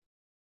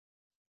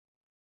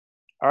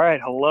All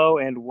right, hello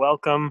and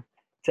welcome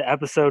to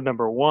episode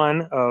number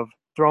one of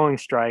Throwing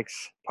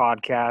Strikes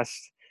podcast.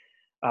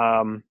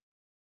 Um,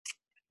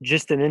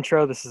 just an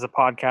intro. This is a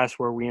podcast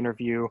where we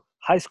interview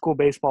high school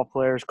baseball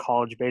players,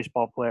 college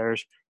baseball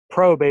players,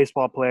 pro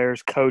baseball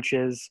players,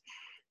 coaches,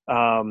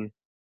 um,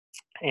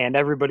 and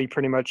everybody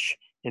pretty much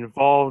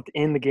involved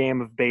in the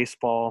game of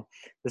baseball.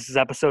 This is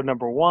episode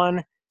number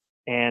one,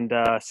 and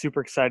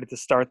super excited to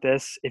start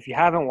this. If you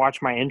haven't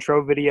watched my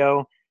intro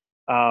video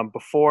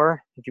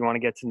before, if you want to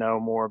get to know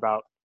more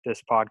about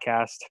this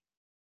podcast.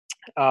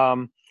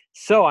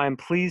 So I'm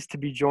pleased to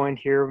be joined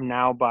here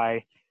now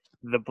by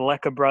the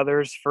Blecka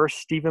brothers. First,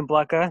 Stephen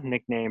Blecka,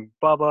 nicknamed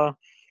Bubba.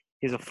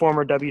 He's a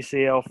former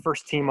WCL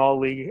first-team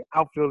All-League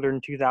outfielder in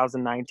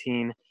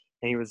 2019, and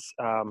he was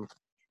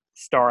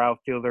star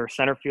outfielder,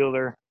 center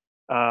fielder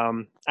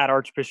at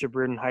Archbishop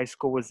Riordan High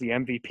School, was the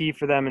MVP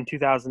for them in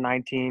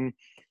 2019,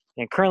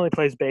 and currently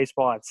plays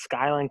baseball at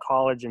Skyline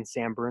College in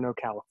San Bruno,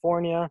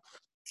 California.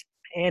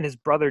 And his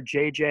brother,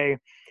 JJ,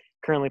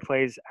 currently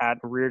plays at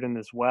Riordan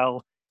as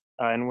well,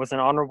 and was an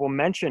honorable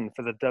mention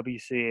for the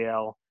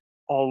WCAL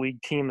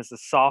All-League team as a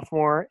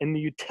sophomore in the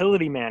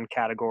utility man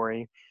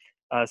category.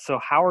 So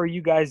how are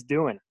you guys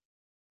doing?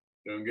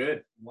 Doing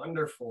good.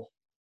 Wonderful.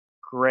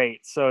 Great.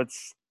 So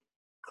it's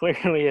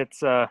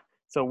a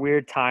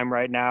weird time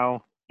right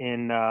now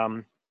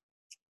in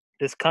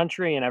this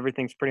country, and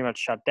everything's pretty much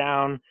shut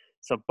down.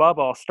 So Bub,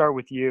 I'll start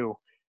with you.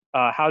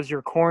 How's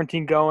your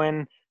quarantine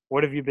going?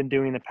 What have you been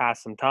doing to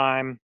pass some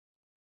time?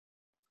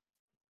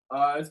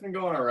 It's been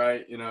going all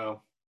right,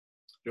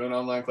 doing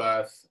online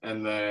class,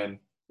 and then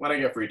when I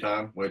get free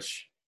time,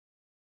 which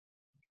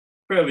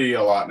fairly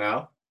a lot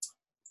now,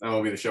 that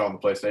will be the show on the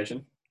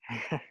PlayStation.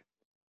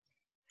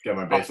 Get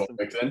my baseball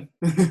fix in.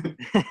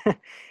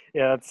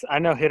 Yeah, I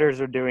know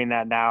hitters are doing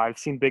that now. I've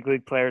seen big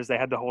league players, they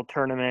had the whole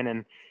tournament,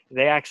 and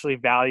they actually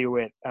value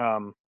it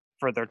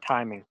for their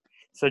timing.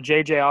 So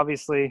JJ,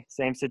 obviously,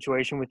 same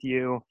situation with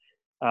you.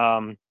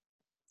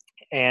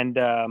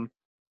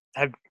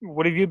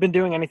 What have you been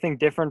doing? Anything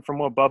different from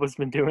what Bubba's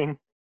been doing?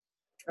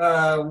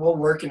 We're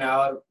working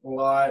out a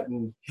lot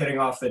and hitting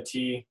off the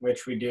tee,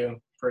 which we do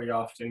pretty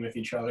often with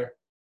each other.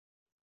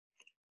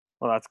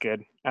 Well, that's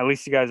good. At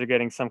least you guys are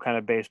getting some kind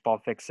of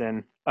baseball fix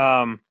in.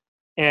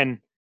 And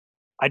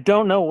I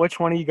don't know which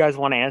one of you guys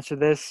want to answer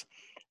this,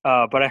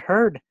 but I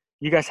heard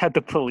you guys had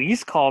the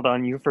police called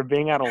on you for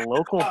being at a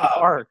local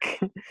park.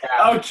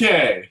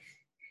 Okay.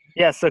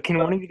 Yeah, so can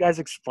one of you guys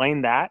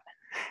explain that?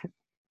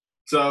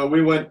 So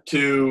we went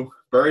to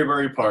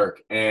Bury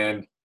Park,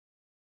 and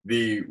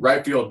the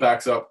right field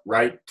backs up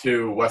right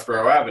to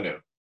Westboro Avenue.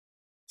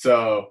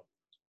 So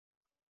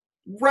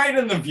right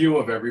in the view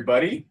of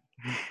everybody,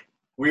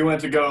 we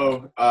went to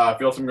go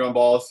field some ground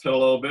balls, hit a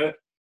little bit,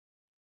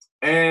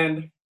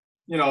 and,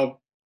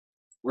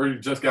 we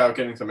just got out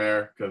getting some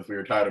air because we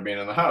were tired of being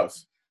in the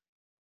house.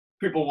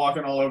 People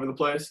walking all over the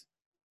place.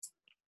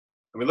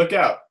 And we look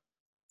out,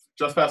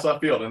 just past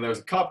left field, and there's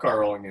a cop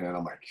car rolling in, and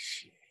I'm like,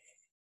 shit,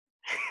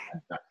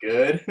 that's not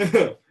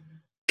good.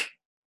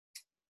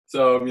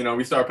 So,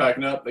 we start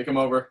packing up. They come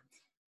over.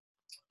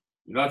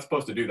 You're not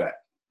supposed to do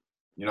that.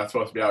 You're not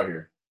supposed to be out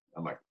here.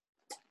 I'm like,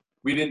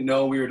 we didn't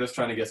know. We were just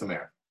trying to get some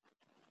air.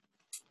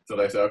 So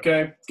they say,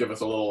 okay, give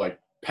us a little,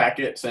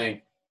 packet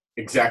saying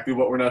exactly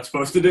what we're not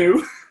supposed to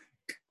do.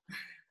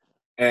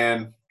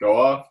 And go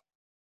off.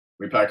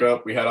 We pack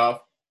up. We head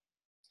off.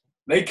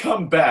 They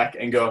come back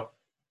and go,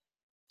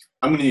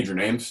 I'm going to need your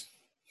names.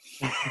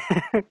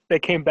 They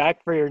came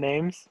back for your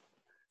names?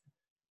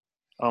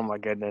 Oh, my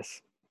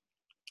goodness.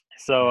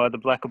 So the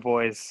Blecka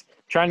boys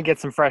trying to get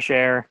some fresh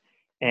air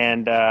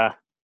and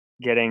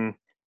getting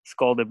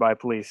scolded by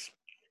police.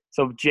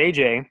 So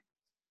JJ,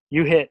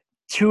 you hit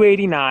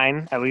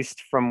 289, at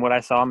least from what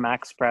I saw,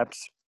 max preps,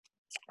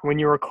 when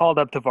you were called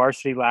up to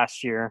varsity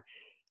last year.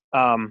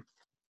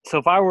 So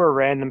if I were a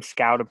random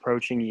scout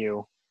approaching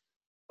you,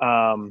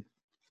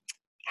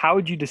 how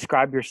would you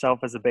describe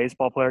yourself as a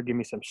baseball player? Give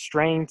me some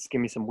strengths, give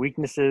me some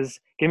weaknesses,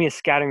 give me a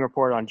scouting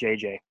report on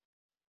JJ.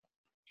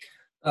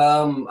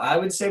 I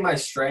would say my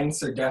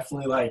strengths are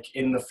definitely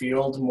in the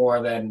field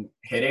more than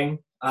hitting.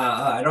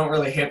 I don't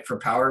really hit for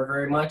power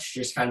very much,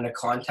 just kind of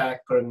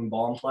contact, putting the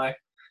ball in play.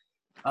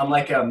 I'm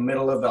like a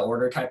middle of the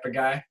order type of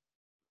guy,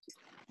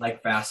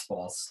 like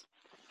fastballs.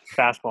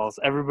 Fastballs.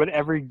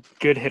 Every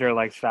good hitter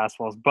likes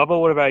fastballs. Bubba,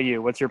 what about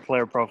you? What's your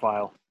player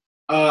profile?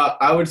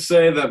 I would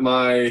say that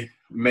my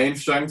main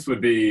strengths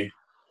would be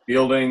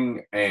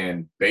fielding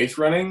and base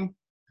running.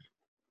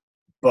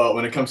 But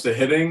when it comes to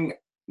hitting,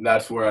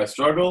 that's where I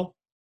struggle.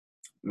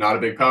 Not a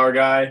big power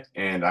guy,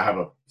 and I have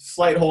a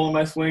slight hole in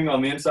my swing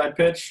on the inside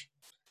pitch.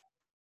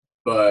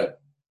 But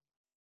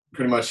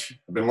pretty much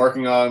I've been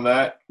working on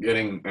that,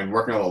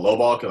 working on the low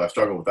ball because I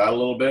struggle with that a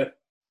little bit.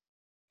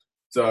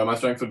 So my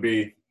strength would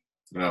be,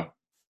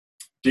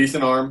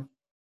 decent arm,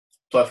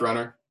 plus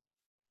runner,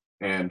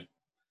 and,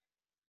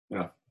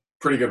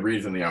 pretty good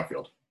reads in the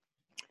outfield.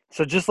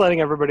 So just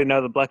letting everybody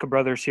know, the Blecka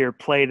brothers here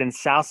played in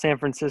South San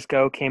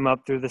Francisco, came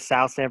up through the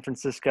South San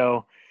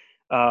Francisco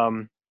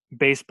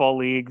baseball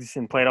leagues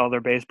and played all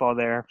their baseball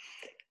there.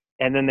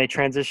 and then they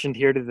transitioned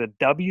here to the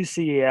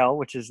WCAL,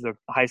 which is the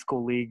high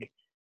school league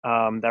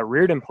that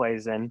Reardon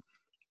plays in.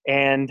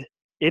 And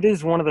it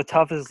is one of the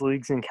toughest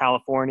leagues in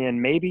California,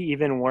 and maybe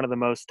even one of the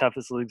most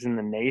toughest leagues in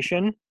the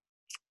nation.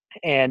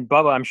 And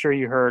Bubba, I'm sure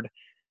you heard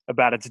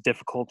about its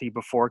difficulty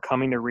before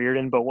coming to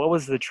Reardon, but what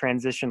was the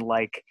transition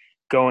like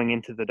going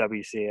into the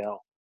WCAL?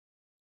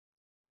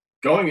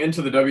 Going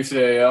into the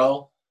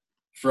WCAL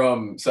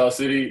from South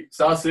City,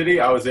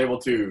 I was able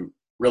to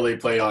really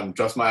play on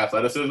just my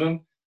athleticism.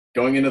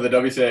 Going into the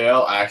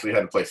WCAL, I actually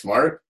had to play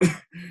smart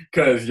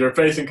because you're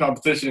facing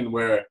competition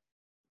where,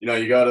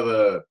 you go to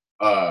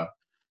the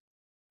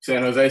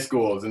San Jose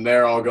schools and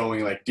they're all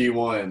going like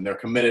D1. They're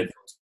committed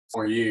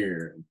for a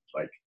year,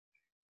 like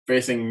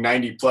facing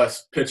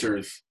 90-plus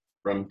pitchers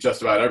from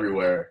just about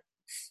everywhere.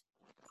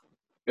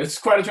 It's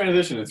quite a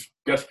transition. It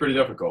gets pretty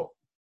difficult.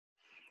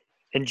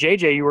 And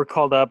JJ, you were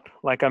called up,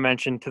 like I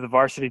mentioned, to the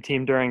varsity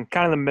team during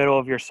kind of the middle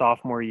of your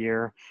sophomore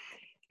year,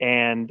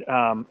 and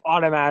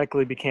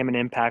automatically became an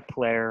impact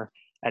player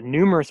at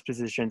numerous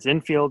positions,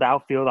 infield,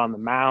 outfield, on the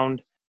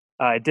mound.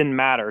 It didn't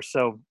matter.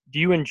 So do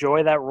you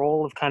enjoy that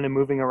role of kind of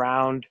moving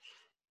around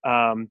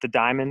the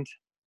diamond?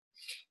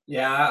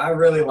 Yeah, I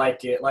really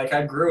like it. Like,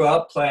 I grew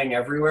up playing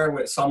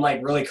everywhere, so I'm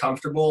like really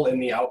comfortable in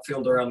the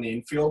outfield or on the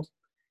infield.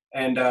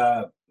 And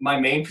my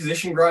main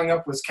position growing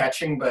up was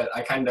catching, but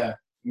I kind of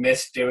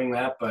missed doing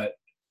that. But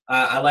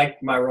I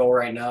like my role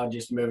right now,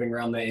 just moving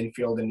around the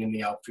infield and in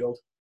the outfield.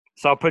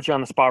 So I'll put you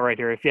on the spot right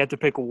here. If you had to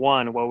pick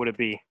one, what would it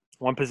be?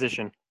 One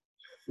position.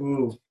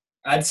 Ooh,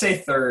 I'd say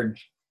third.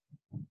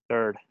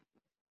 Third.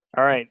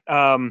 All right.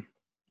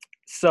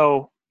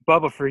 So,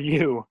 Bubba, for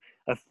you,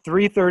 a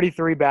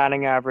 333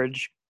 batting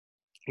average,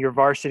 across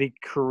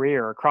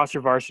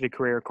your varsity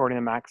career, according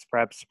to Max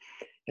Preps,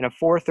 and a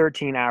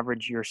 413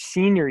 average your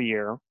senior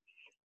year.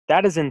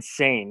 That is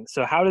insane.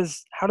 So how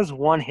does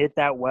one hit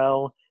that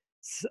well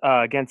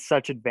against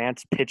such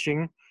advanced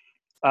pitching?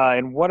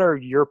 And what are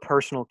your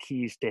personal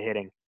keys to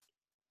hitting?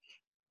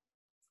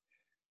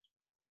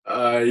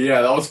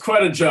 Yeah, that was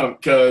quite a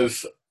jump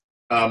because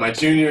my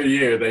junior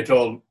year, they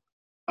told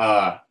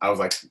I was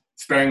like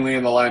sparingly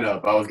in the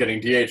lineup. I was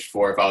getting DH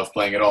for if I was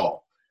playing at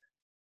all.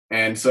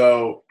 And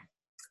so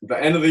at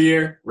the end of the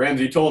year,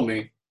 Ramsey told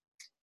me,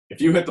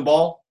 if you hit the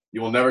ball,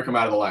 you will never come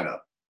out of the lineup.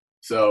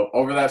 So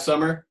over that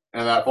summer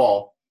and that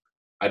fall,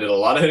 I did a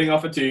lot of hitting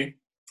off a tee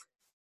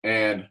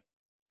and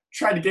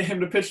tried to get him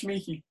to pitch me.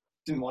 He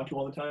didn't want to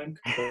all the time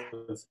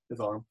because his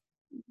arm.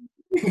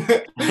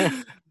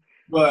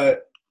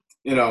 But,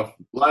 a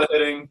lot of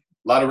hitting,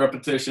 a lot of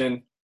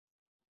repetition,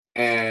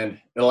 and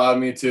it allowed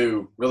me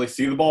to really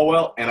see the ball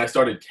well. And I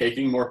started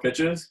taking more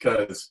pitches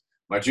because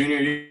my junior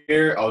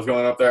year, I was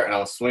going up there and I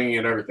was swinging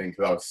at everything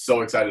because I was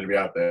so excited to be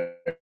out there.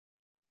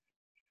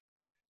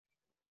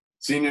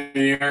 Senior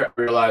year,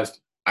 I realized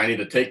I need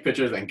to take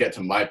pitches and get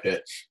to my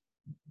pitch.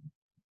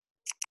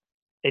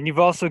 And you've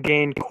also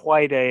gained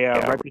quite a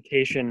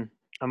reputation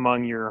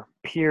among your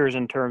peers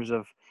in terms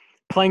of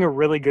playing a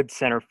really good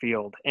center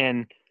field.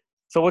 And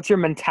so what's your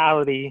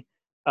mentality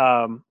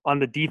on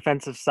the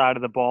defensive side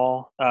of the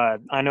ball?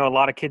 I know a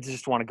lot of kids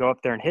just want to go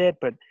up there and hit,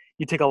 but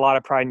you take a lot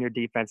of pride in your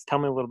defense. Tell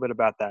me a little bit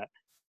about that.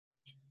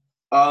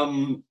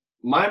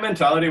 My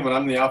mentality when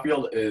I'm in the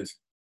outfield is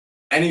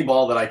any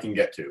ball that I can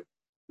get to.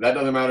 That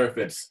doesn't matter if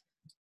it's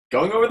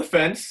going over the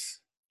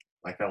fence,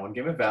 like that one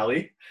game at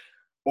Valley,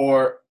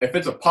 or if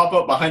it's a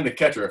pop-up behind the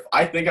catcher. If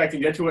I think I can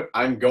get to it,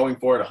 I'm going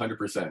for it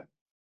 100%.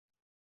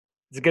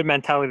 It's a good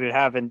mentality to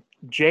have. And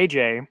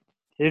JJ,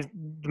 is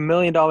the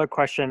million-dollar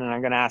question, and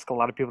I'm going to ask a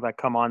lot of people that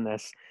come on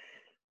this.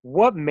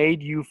 What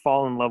made you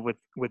fall in love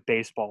with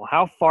baseball?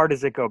 How far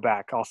does it go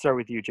back? I'll start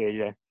with you,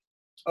 JJ.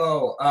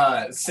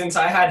 Since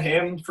I had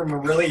him from a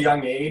really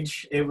young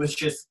age, it was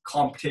just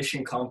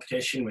competition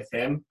with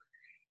him.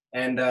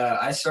 And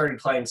I started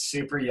playing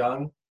super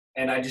young,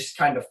 and I just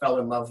kind of fell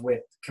in love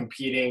with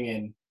competing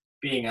and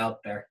being out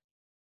there.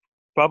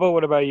 Bubba,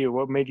 what about you?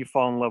 What made you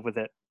fall in love with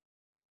it?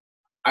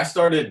 I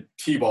started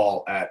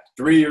T-ball at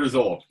 3 years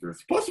old. It was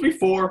supposed to be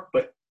 4,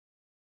 but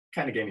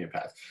kind of gave me a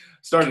pass.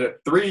 Started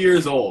at 3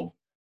 years old.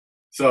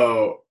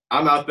 So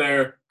I'm out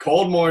there,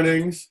 cold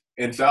mornings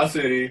in South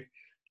City,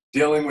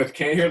 dealing with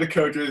can't hear the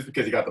coaches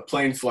because you got the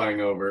planes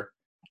flying over.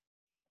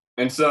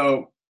 And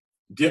so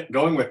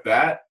going with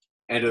that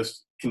and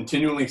just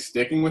continually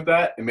sticking with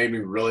that, it made me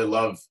really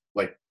love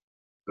like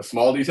the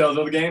small details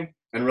of the game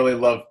and really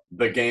love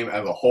the game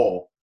as a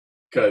whole.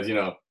 Because,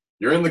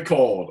 you're in the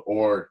cold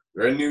or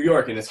you're in New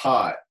York and it's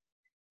hot.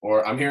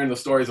 Or I'm hearing the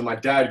stories of my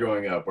dad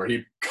growing up where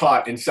he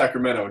caught in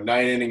Sacramento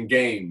 9-inning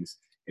games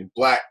in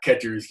black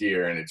catcher's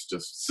gear and it's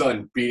just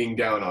sun beating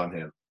down on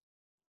him.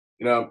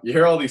 You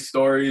hear all these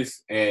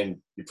stories and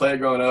you play it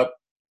growing up,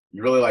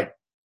 you really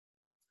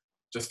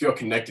just feel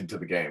connected to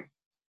the game.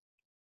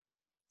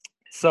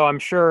 So I'm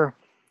sure,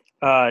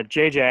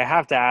 JJ, I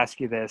have to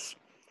ask you this.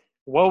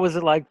 What was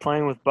it like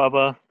playing with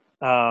Bubba?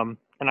 And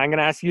I'm going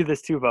to ask you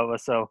this too, Bubba,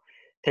 so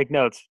take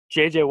notes.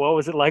 JJ, what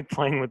was it like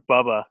playing with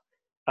Bubba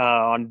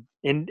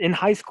in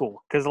high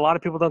school? Because a lot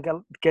of people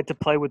don't get to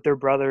play with their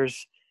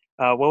brothers.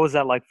 What was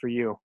that like for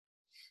you?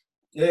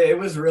 It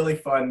was really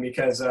fun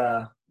because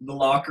the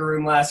locker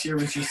room last year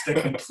was just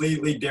a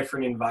completely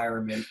different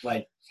environment.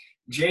 Like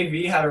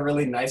JV had a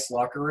really nice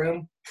locker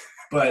room,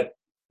 but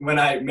when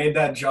I made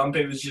that jump,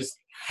 it was just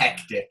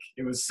hectic.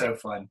 It was so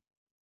fun.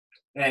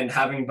 And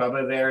having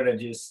Bubba there to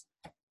just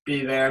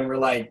be there and we're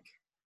like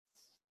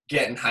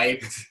getting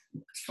hyped,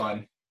 it's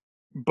fun.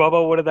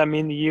 Bubba, what did that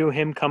mean to you?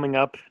 Him coming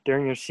up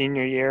during your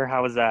senior year,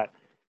 how was that?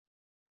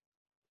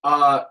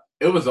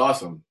 It was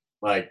awesome.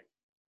 Like,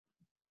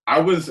 I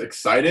was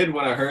excited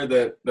when I heard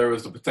that there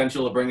was the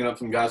potential of bringing up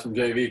some guys from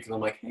JV because I'm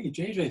like, hey,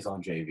 JJ's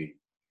on JV.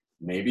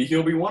 Maybe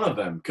he'll be one of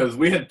them because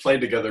we had played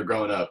together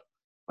growing up,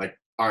 like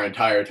our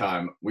entire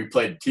time. We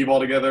played T-ball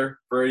together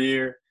for a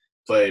year.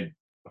 Played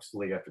what's the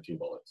league after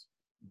T-ball is?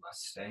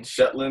 Mustang.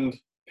 Shetland,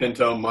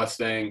 Pinto,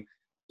 Mustang.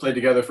 Played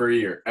together for a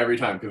year every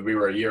time because we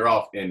were a year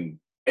off in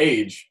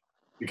age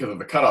because of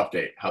the cutoff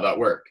date. How that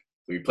worked.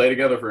 We played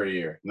together for a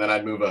year, and then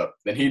I'd move up.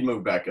 Then he'd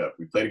move back up.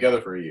 We played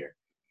together for a year.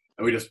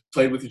 And we just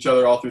played with each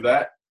other all through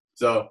that.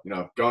 So,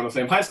 going to the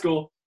same high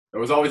school,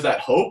 there was always that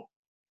hope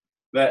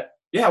that,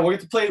 yeah, we'll get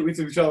to play with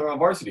each other on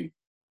varsity.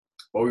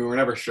 But we were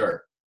never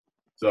sure.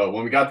 So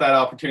when we got that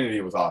opportunity,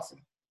 it was awesome.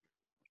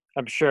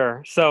 I'm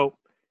sure. So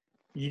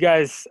you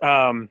guys,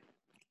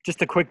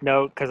 just a quick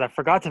note, because I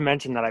forgot to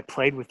mention that I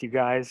played with you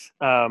guys.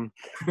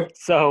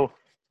 So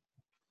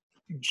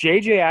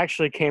JJ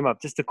actually came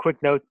up. Just a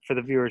quick note for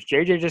the viewers.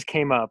 JJ just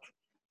came up.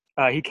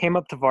 He came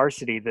up to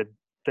varsity.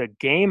 The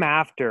game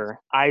after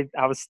I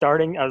was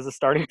a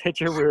starting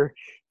pitcher. We were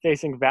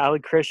facing Valley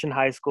Christian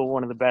High School,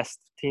 one of the best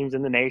teams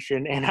in the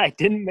nation, and I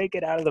didn't make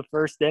it out of the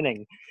first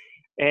inning.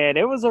 And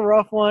it was a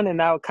rough one, and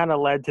that kind of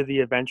led to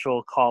the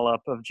eventual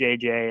call-up of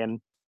JJ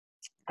and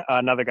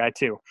another guy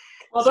too.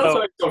 Well, that's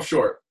why it's so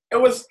short. It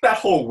was that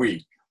whole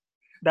week.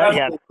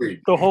 The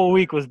whole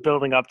week was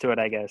building up to it,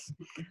 I guess.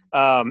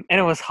 And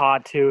it was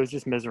hot too. It was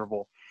just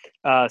miserable.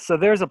 So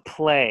there's a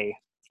play.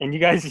 And you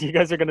guys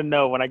are going to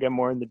know when I get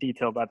more into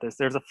detail about this.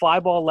 There's a fly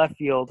ball left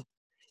field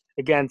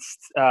against,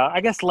 I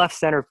guess, left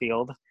center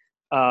field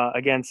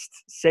against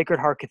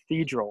Sacred Heart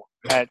Cathedral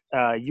at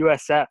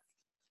USF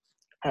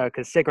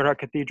because Sacred Heart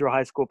Cathedral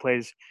High School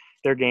plays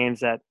their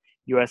games at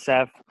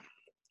USF.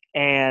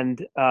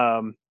 And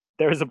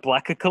there was a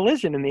Blecka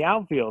collision in the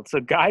outfield. So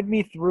guide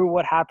me through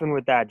what happened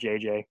with that,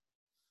 JJ.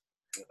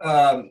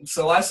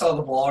 So I saw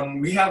the ball,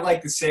 and we have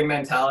like the same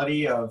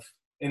mentality of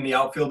in the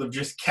outfield of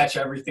just catch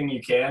everything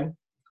you can.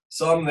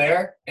 So I'm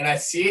there, and I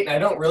see it, and I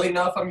don't really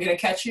know if I'm going to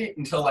catch it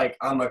until, like,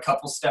 I'm a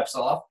couple steps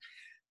off.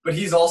 But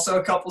he's also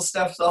a couple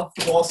steps off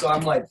the ball, so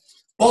I'm like,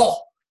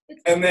 ball!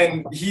 And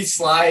then he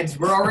slides.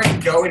 We're already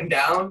going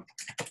down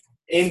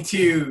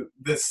into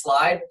the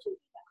slide,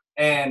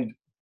 and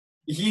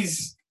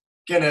he's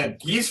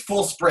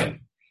full sprint,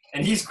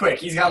 and he's quick.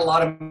 He's got a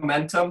lot of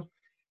momentum.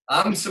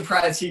 I'm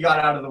surprised he got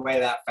out of the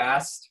way that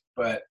fast,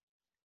 but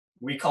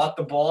we caught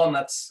the ball, and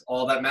that's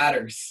all that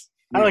matters.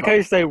 I like how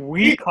you say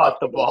we caught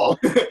the ball.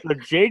 So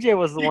JJ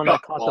was the one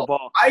that caught the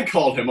ball. I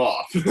called him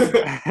off,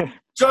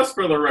 just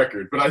for the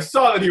record. But I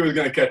saw that he was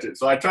going to catch it,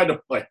 so I tried to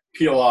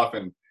peel off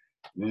and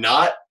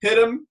not hit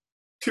him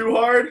too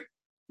hard.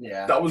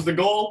 Yeah, that was the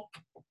goal.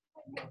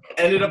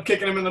 Ended up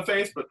kicking him in the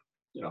face, but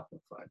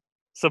that's fine.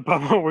 So,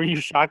 Bubba, were you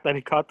shocked that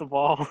he caught the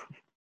ball?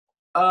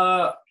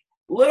 A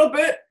little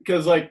bit,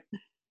 because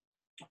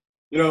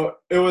it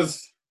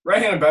was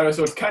right-handed batter,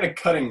 so it's kind of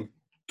cutting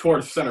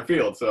towards center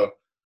field. So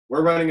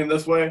we're running in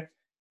this way,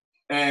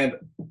 and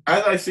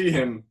as I see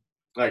him,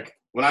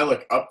 when I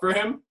look up for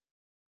him,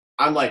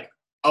 I'm like,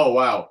 oh,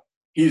 wow,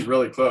 he's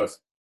really close,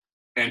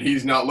 and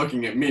he's not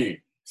looking at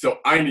me, so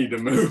I need to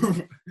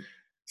move.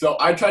 So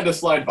I tried to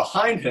slide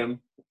behind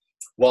him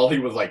while he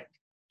was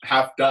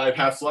half dive,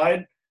 half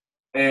slide,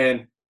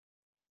 and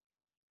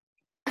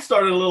I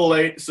started a little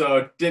late,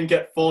 so didn't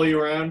get fully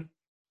around,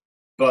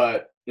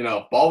 but,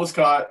 ball was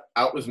caught,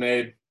 out was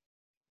made,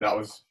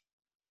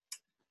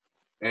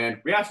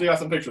 and we actually got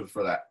some pictures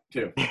for that,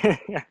 too.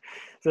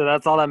 So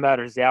that's all that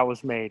matters. The out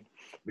was made.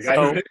 The guy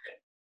who hit it,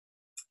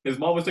 his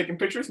mom was taking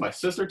pictures. My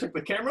sister took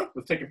the camera,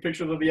 was taking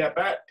pictures of the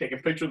at-bat, taking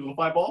pictures of the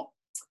fly ball.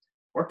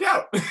 Worked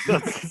out.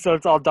 So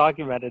it's all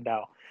documented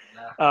now.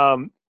 Yeah.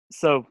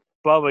 So,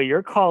 Bubba,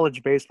 your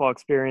college baseball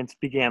experience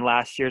began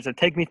last year. So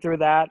take me through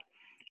that.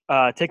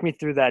 Take me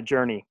through that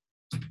journey.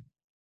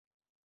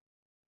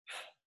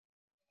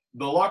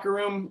 The locker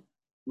room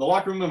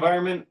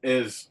environment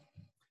it's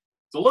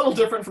a little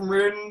different from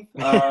Reardon.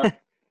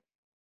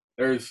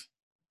 There's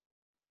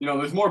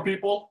more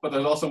people, but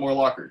there's also more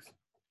lockers.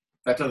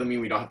 That doesn't mean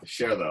we don't have to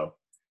share, though,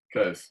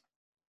 because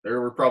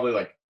there were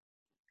probably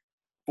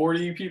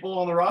 40 people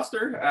on the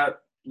roster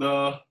at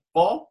the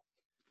fall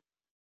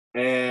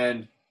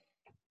and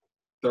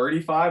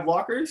 35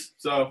 lockers.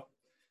 So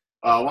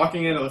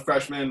walking into the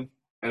freshmen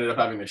ended up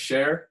having to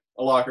share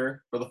a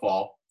locker for the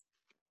fall.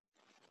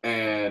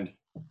 And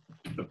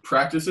the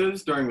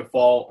practices during the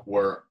fall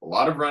were a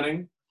lot of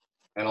running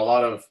and a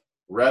lot of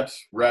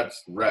reps,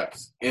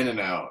 in and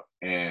out,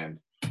 and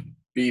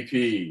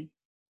BP,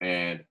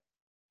 and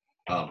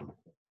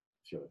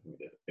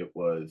it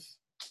was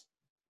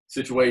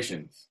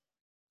situations.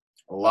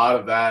 a lot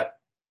of that,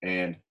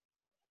 and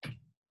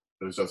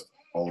it was just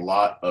a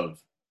lot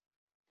of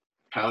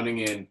pounding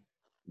in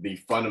the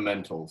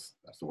fundamentals.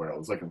 That's the word I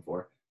was looking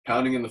for.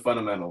 Pounding in the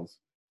fundamentals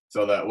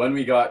so that when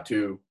we got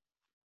to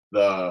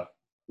the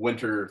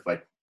winter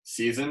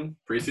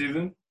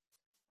preseason,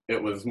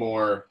 it was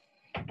more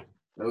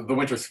the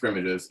winter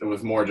scrimmages. It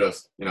was more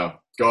just,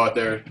 go out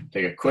there,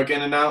 take a quick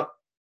in and out,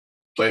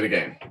 play the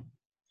game.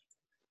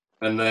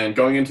 And then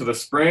going into the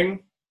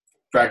spring,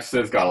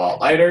 practices got a lot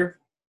lighter.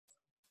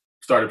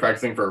 Started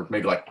practicing for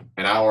maybe like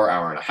an hour,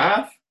 hour and a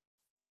half.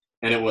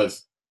 And it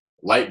was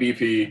light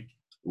BP, a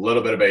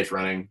little bit of base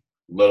running,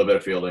 a little bit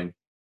of fielding,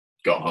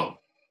 go home.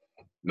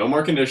 No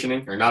more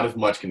conditioning, or not as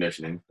much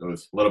conditioning. It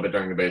was a little bit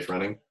during the base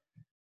running.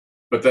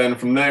 But then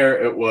from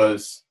there, it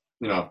was,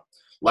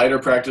 lighter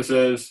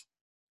practices,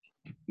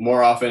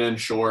 more often in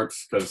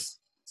shorts because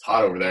it's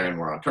hot over there and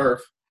we're on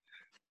turf.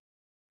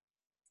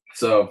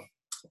 So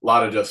a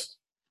lot of just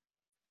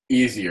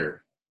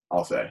easier,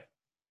 I'll say.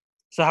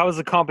 So how was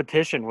the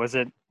competition? Was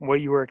it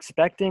what you were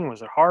expecting?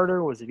 Was it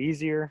harder? Was it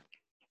easier?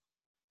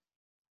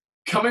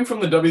 Coming from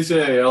the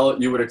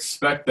WCAL, you would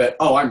expect that,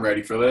 I'm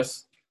ready for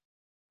this.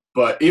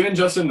 But even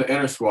just in the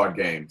inter-squad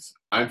games,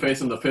 I'm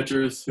facing the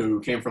pitchers who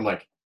came from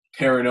like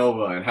Terra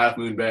Nova and Half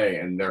Moon Bay,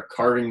 and they're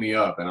carving me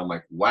up. And I'm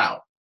like,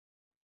 wow,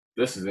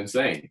 this is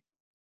insane.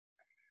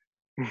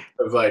 It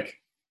was like,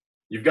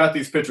 you've got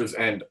these pitchers,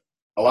 and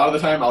a lot of the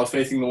time I was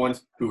facing the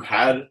ones who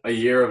had a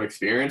year of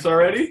experience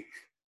already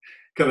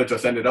because it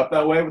just ended up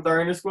that way with our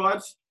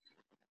inter-squads.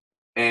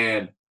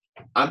 And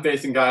I'm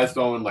facing guys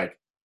going like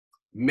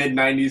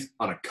mid-90s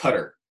on a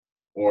cutter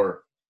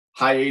or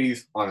high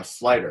 80s on a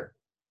slider.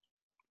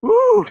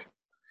 Woo!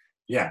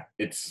 Yeah,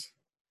 it's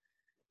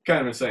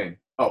kind of insane.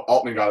 Oh,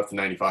 Altman got up to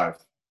 95.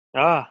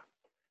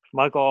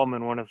 Michael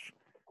Altman, one of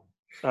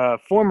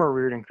former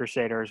Reardon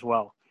Crusader as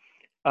well.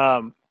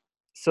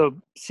 So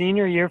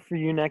senior year for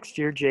you next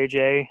year,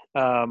 JJ.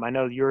 I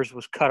know yours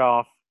was cut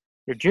off.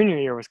 Your junior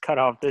year was cut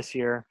off this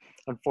year,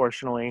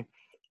 unfortunately.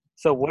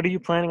 So what are you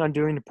planning on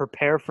doing to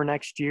prepare for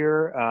next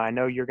year? I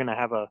know you're going to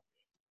have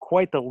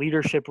quite the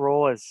leadership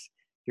role as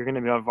you're going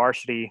to be on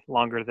varsity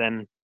longer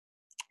than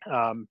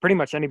pretty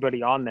much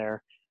anybody on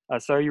there.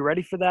 So are you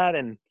ready for that?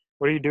 And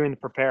what are you doing to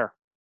prepare?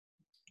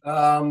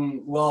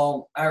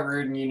 Well, at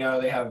Reardon,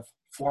 they have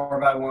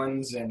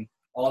 4x1s and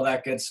all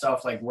that good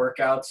stuff like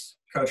workouts.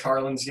 Coach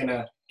Harlan's going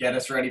to get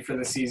us ready for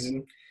the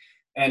season.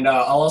 And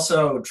I'll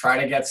also try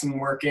to get some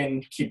work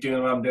in, keep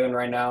doing what I'm doing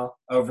right now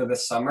over the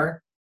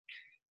summer,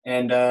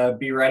 and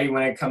be ready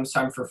when it comes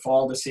time for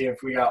fall to see if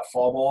we got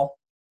fall ball,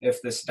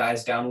 if this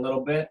dies down a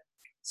little bit.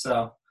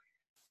 So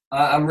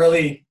I'm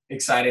really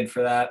excited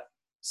for that.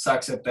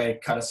 Sucks that they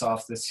cut us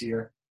off this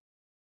year.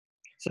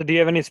 So do you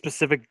have any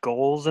specific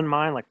goals in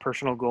mind, like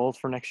personal goals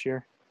for next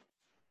year?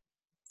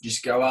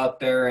 Just go out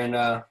there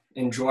and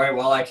enjoy it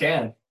while I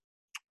can.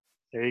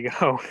 There you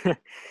go.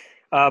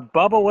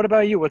 Bubba, what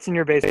about you? What's in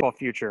your baseball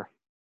future?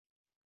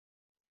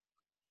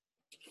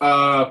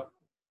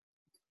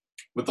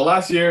 With the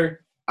last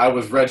year, I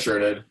was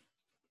redshirted.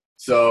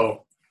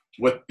 So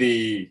with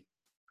the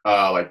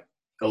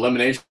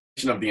elimination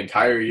of the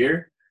entire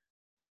year,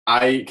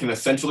 I can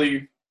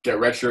essentially get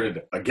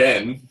redshirted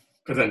again,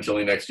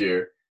 potentially next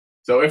year.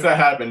 So if that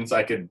happens,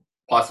 I could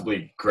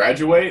possibly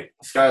graduate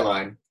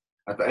Skyline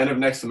at the end of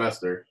next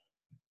semester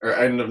or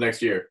end of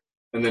next year,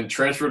 and then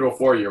transfer to a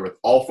 4-year with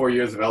all 4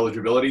 years of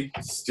eligibility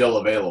still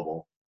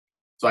available.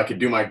 So I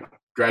could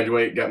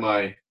graduate, get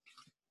my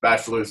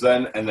bachelor's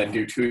then, and then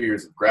do 2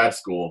 years of grad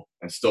school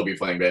and still be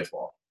playing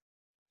baseball.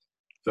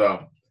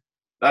 So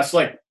that's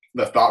like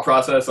the thought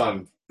process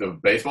on the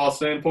baseball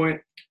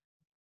standpoint.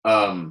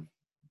 And,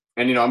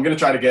 I'm going to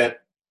try to get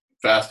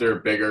faster,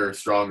 bigger,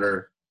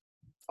 stronger,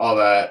 all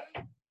that,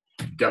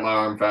 get my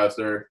arm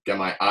faster, get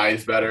my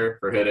eyes better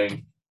for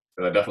hitting,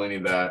 because I definitely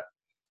need that.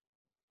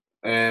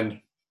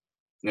 And,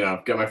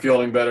 get my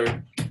fielding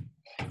better.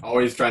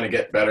 Always trying to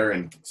get better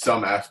in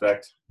some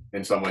aspect,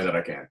 in some way that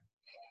I can.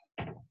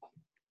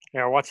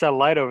 Yeah, watch that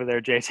light over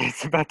there, Jason.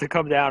 It's about to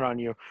come down on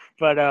you.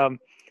 But I'll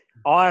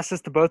ask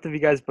this to both of you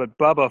guys, but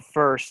Bubba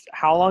first.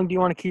 How long do you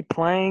want to keep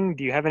playing?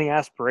 Do you have any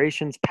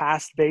aspirations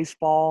past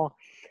baseball?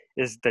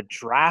 Is the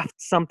draft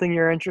something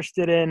you're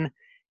interested in?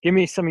 Give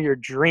me some of your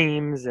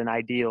dreams and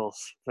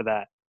ideals for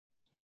that.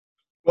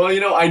 Well,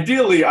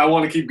 ideally, I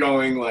want to keep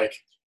going. I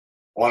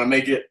want to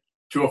make it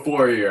to a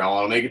 4-year. I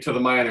want to make it to the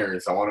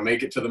minors. I want to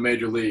make it to the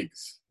major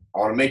leagues. I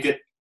want to make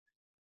it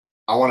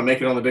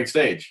on the big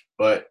stage.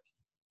 But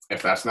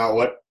if that's not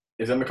what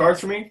is in the cards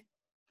for me,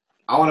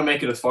 I want to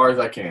make it as far as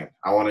I can.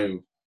 I want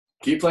to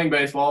keep playing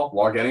baseball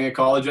while getting a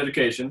college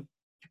education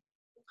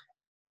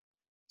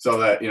so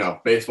that,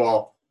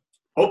 baseball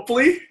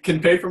hopefully can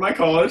pay for my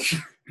college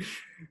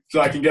so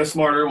I can get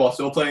smarter while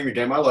still playing the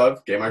game I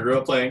love, game I grew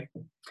up playing.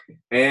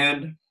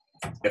 And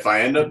if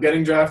I end up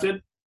getting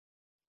drafted,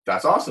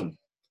 that's awesome.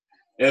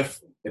 If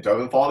it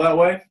doesn't fall that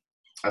way,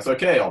 that's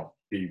okay. I'll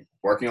be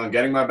working on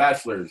getting my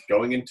bachelor's,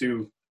 going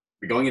into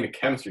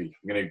chemistry.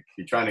 I'm going to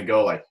be trying to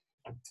go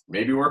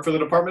maybe work for the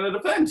Department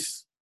of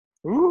Defense.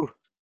 Ooh.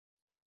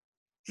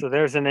 So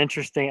there's an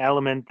interesting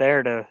element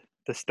there to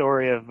the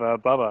story of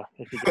Bubba,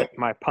 if you get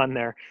my pun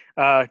there.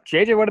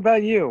 JJ, what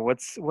about you?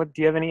 What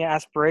do you have any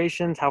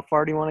aspirations? How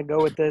far do you want to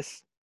go with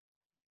this?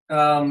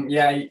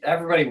 Yeah,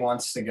 everybody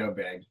wants to go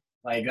big.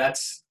 Like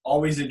that's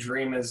always a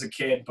dream as a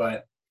kid,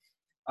 but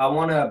I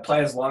want to play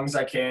as long as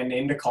I can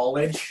into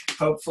college,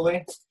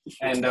 hopefully,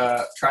 and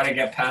try to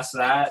get past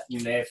that.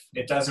 And if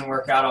it doesn't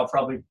work out, I'll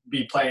probably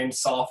be playing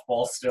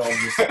softball still,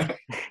 just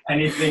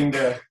anything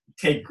to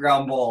take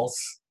ground balls.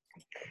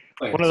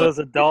 One of those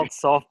adult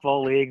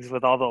softball leagues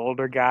with all the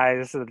older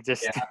guys that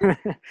just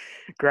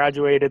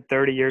graduated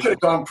 30 years Could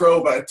ago. have gone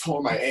pro, but I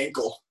tore my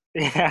ankle.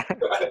 Yeah.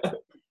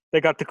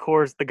 They got the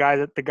cores. The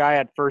guy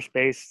at first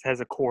base has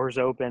a cores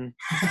open.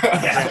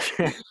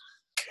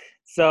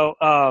 So,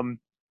 I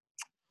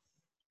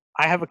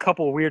have a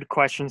couple of weird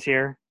questions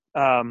here.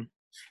 Well,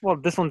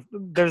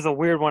 there's a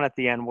weird one at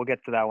the end. We'll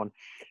get to that one.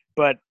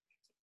 But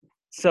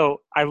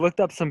so I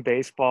looked up some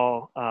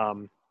baseball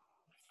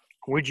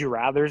would you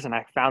rathers, and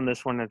I found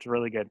this one that's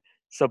really good.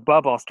 So,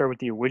 Bub, I'll start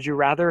with you. Would you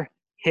rather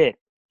hit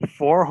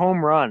 4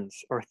 home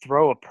runs or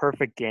throw a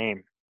perfect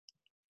game?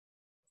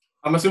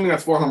 I'm assuming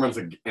that's 4 home runs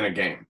in a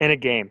game. In a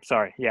game,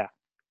 sorry. Yeah.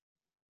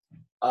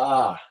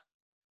 Well,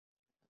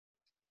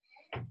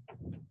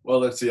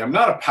 let's see. I'm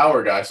not a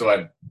power guy, so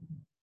I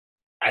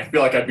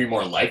feel like I'd be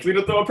more likely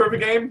to throw a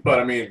perfect game. But,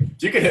 I mean,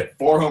 if you could hit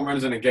 4 home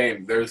runs in a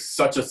game, there's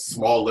such a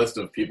small list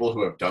of people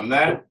who have done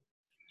that.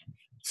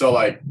 So,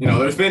 like,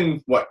 there's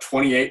been,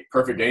 28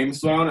 perfect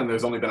games thrown, and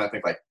there's only been, I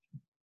think,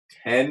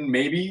 10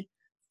 maybe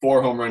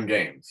 4 home run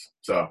games.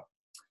 So,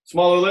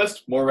 smaller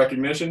list, more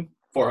recognition,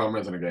 4 home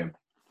runs in a game.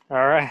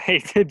 All right.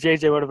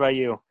 JJ, what about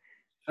you?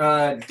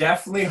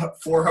 Definitely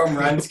 4 home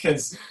runs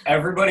because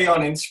everybody on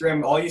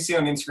Instagram, all you see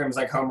on Instagram is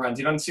home runs.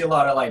 You don't see a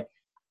lot of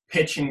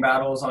pitching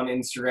battles on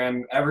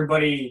Instagram.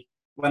 Everybody,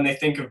 when they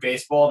think of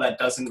baseball that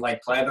doesn't play,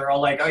 they're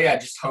all oh yeah,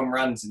 just home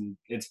runs, and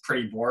it's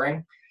pretty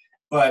boring.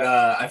 But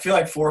I feel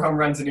like 4 home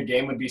runs in a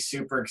game would be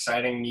super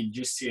exciting, and you'd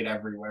just see it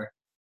everywhere.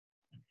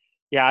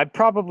 Yeah, I'd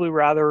probably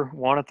rather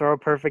want to throw a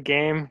perfect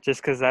game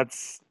just because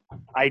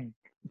I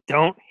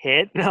don't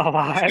hit a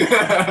lot.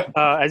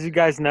 As you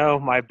guys know,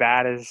 my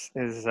bat is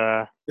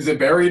it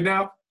buried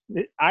now?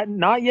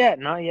 Not yet.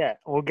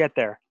 We'll get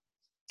there.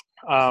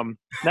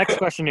 Next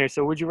question here.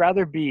 So would you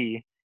rather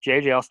be,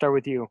 JJ, I'll start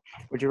with you.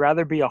 Would you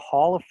rather be a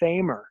Hall of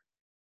Famer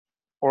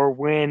or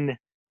win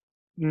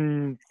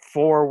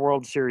 4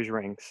 World Series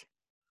rings?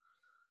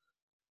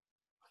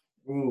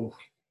 Ooh.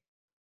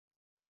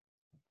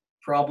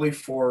 Probably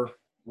 4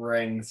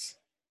 rings.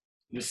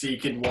 Just so you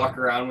could walk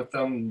around with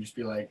them and just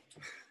be like.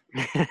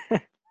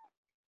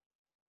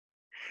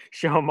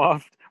 Show them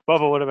off.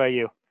 Bubba, what about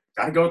you?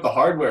 Gotta go with the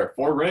hardware.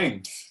 4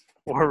 rings.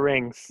 4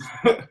 rings.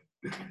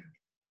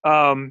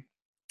 Bat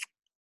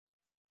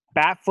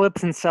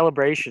flips and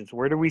celebrations.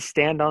 Where do we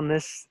stand on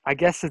this? I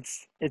guess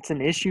it's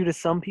an issue to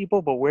some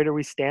people, but where do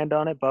we stand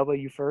on it? Bubba,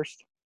 you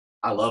first.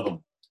 I love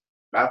them.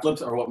 Bat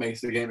flips are what makes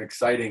the game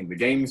exciting. The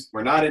games,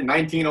 we're not in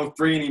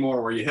 1903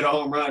 anymore where you hit a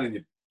home run and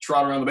you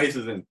trot around the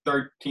bases in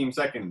 13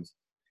 seconds.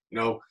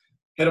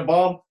 Hit a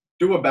ball,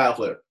 do a bat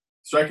flip.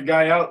 Strike a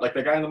guy out like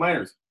that guy in the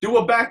minors. Do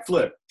a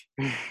backflip.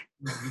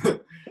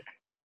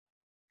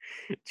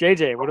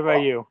 JJ, what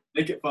about you?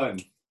 Make it fun.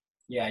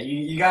 Yeah,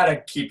 you got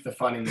to keep the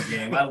fun in the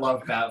game. I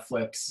love bat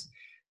flips.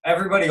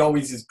 Everybody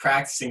always is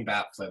practicing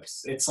bat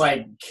flips. It's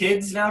like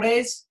kids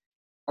nowadays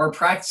are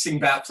practicing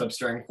bat flips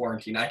during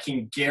quarantine. I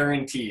can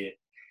guarantee it.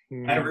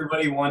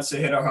 Everybody wants to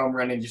hit a home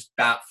run and just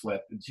bat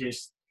flip.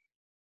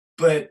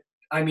 But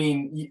I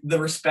mean, the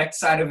respect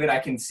side of it, I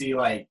can see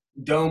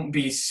don't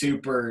be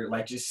super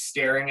just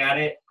staring at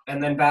it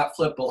and then bat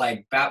flip, but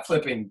bat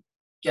flip and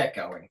get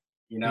going.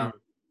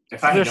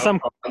 If I had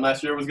known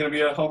last year was going to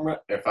be a home run,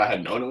 if I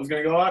had known it was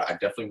going to go out, I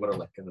definitely would have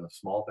done a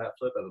small bat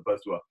flip as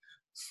opposed to a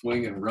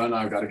swing and run.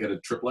 I've got to get a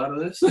triple out of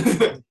this.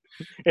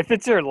 If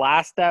it's your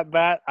last at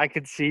bat, I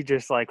could see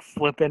just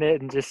flipping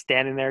it and just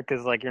standing there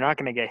because you're not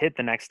going to get hit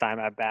the next time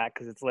at bat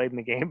because it's late in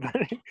the game.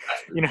 But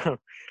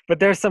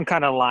but there's some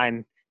kind of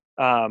line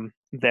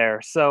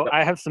there. So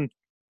I have some.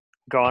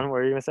 Go on. What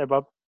are you gonna say,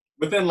 Bub?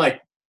 Within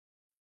the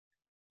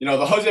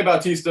Jose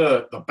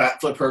Bautista, the bat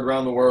flip heard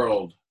around the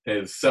world.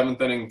 His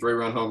 7th inning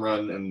 3-run home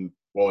run, and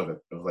what was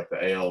it? It was the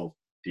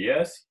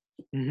ALDS.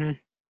 Mm-hmm.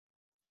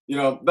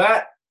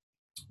 That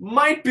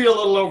might be a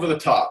little over the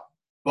top,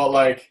 but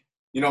when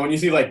you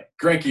see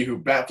Greinke who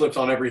bat flips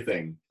on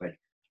everything,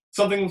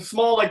 something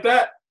small like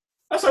that,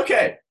 that's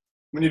okay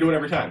when you do it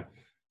every time.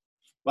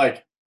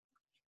 I've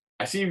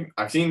seen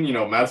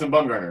Madison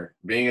Bumgarner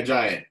being a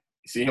Giant.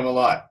 You see him a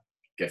lot.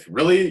 Gets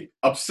really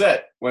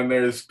upset when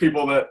there's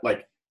people that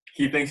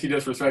he thinks they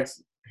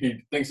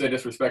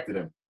disrespected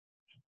him.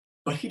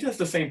 But he does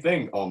the same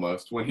thing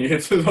almost when he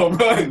hits his home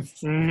runs.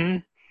 Mm-hmm.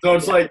 So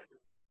it's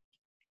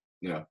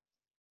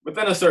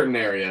within a certain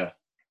area.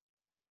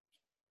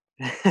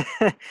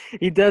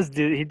 He does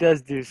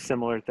do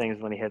similar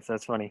things when he hits.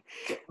 That's funny.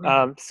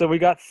 So we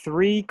got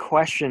 3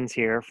 questions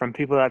here from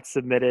people that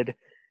submitted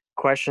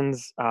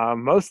questions.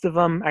 Most of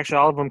them, actually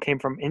all of them, came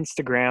from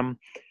Instagram.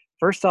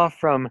 First off,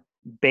 from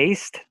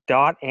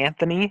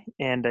Based.Anthony,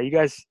 and you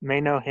guys may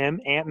know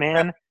him,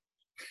 Ant-Man.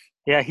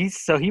 Yeah,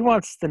 he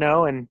wants to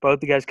know, and both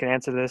you guys can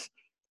answer this.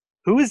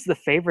 Who is the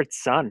favorite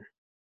son?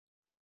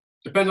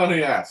 Depends on who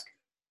you ask.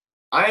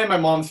 I am my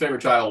mom's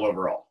favorite child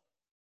overall.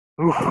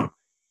 Ooh,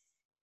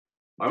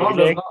 My mom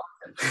does not.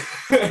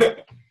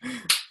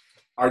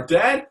 Our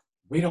dad,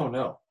 we don't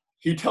know.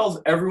 He tells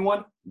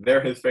everyone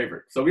they're his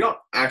favorite, so we don't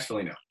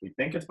actually know. We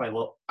think it's my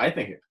little. I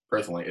think it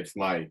personally, it's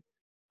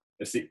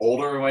the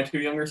older of my two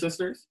younger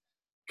sisters,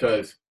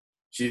 because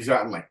she's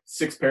gotten like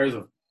 6 pairs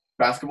of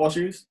basketball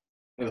shoes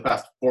in the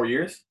past 4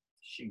 years.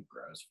 She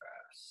grows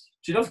fast.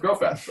 She does grow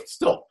fast, but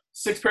still,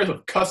 6 pairs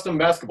of custom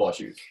basketball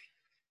shoes.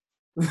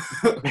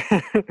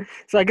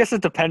 So I guess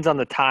it depends on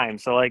the time.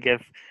 So like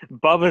if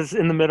Bubba's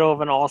in the middle of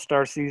an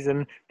all-star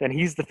season, then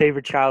he's the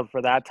favorite child for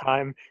that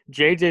time.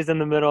 JJ's in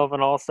the middle of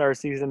an all-star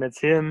season,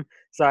 it's him.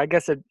 So I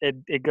guess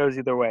it goes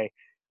either way.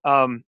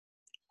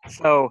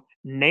 So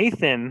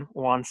Nathan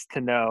wants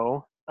to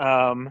know.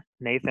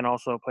 Nathan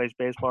also plays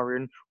baseball.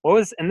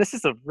 And this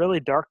is a really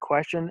dark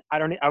question.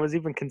 I was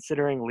even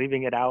considering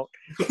leaving it out.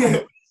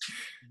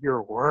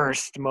 Your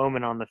worst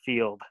moment on the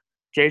field.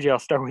 JJ, I'll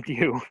start with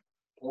you.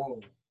 Whoa.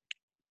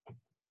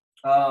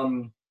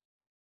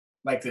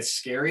 Like the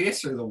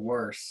scariest or the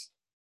worst?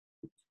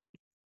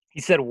 He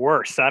said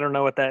worst. I don't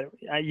know what that.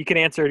 You can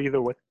answer it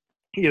either way.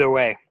 Either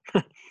way.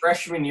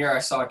 Freshman year, I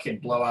saw a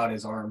kid blow out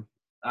his arm.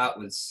 That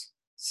was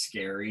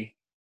scary.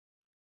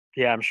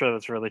 Yeah, I'm sure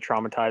that's really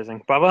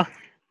traumatizing. Bubba?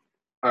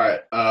 All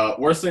right.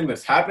 Worst thing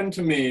that's happened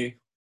to me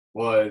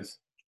was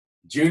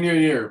junior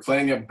year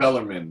playing at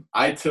Bellarmine.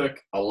 I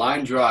took a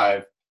line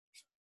drive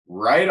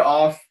right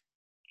off,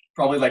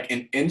 probably like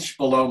an inch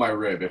below my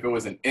rib. If it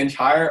was an inch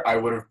higher, I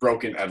would have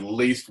broken at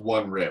least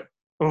one rib.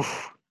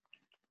 Oof.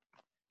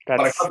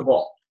 But I caught the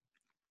ball.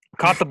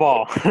 Caught the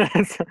ball.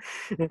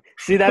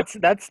 See, that's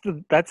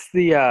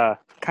the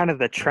kind of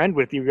the trend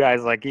with you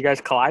guys. Like you guys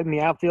collide in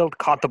the outfield,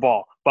 caught the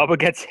ball. Bubba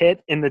gets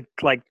hit in the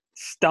like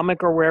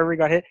stomach or wherever he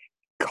got hit,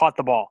 caught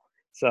the ball.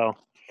 So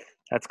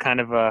that's kind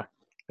of a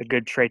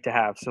good trait to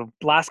have. So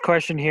last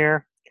question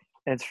here,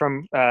 and it's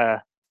from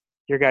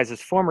your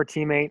guys' former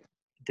teammate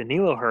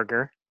Danilo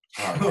Herger.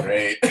 Oh,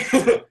 great.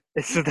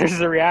 So there's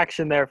a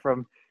reaction there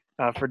from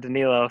for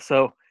Danilo.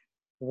 So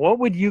what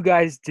would you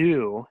guys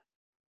do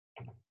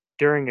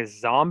during a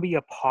zombie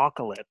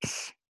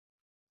apocalypse?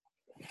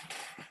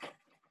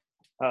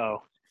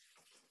 Uh-oh.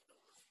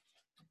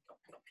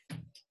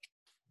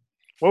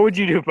 What would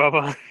you do,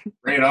 Bubba?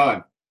 Bring it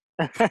on.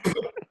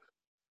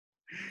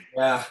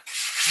 Yeah.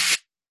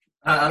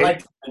 I like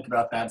to think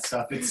about that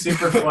stuff. It's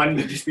super fun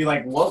to just be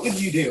like, what would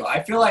you do?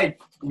 I feel like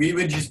we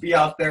would just be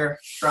out there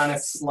trying to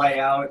slay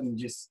out and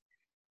just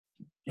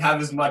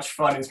have as much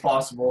fun as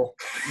possible.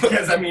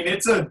 Because, I mean,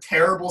 it's a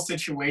terrible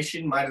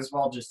situation. Might as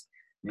well just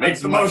make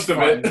the most of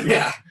it.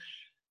 Yeah.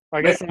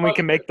 I guess then we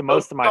can make the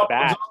most of my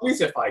bat.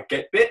 If I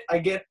get bit, I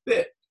get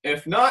bit.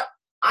 If not,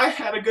 I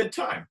had a good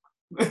time.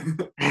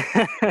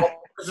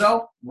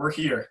 So, we're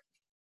here.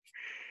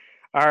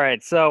 All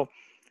right. So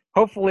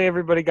hopefully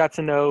everybody got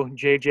to know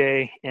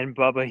JJ and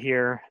Bubba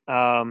here.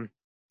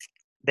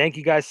 Thank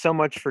you guys so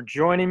much for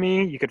joining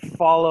me. You could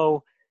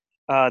follow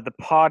the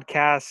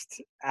podcast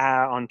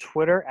on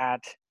Twitter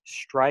at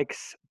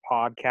Strikes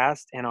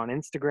Podcast and on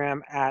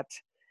Instagram at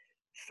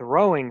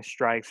Throwing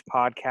Strikes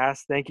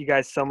Podcast. Thank you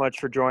guys so much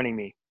for joining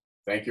me.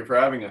 Thank you for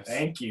having us.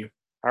 Thank you.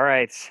 All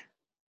right.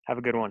 Have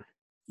a good one.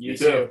 You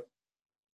too.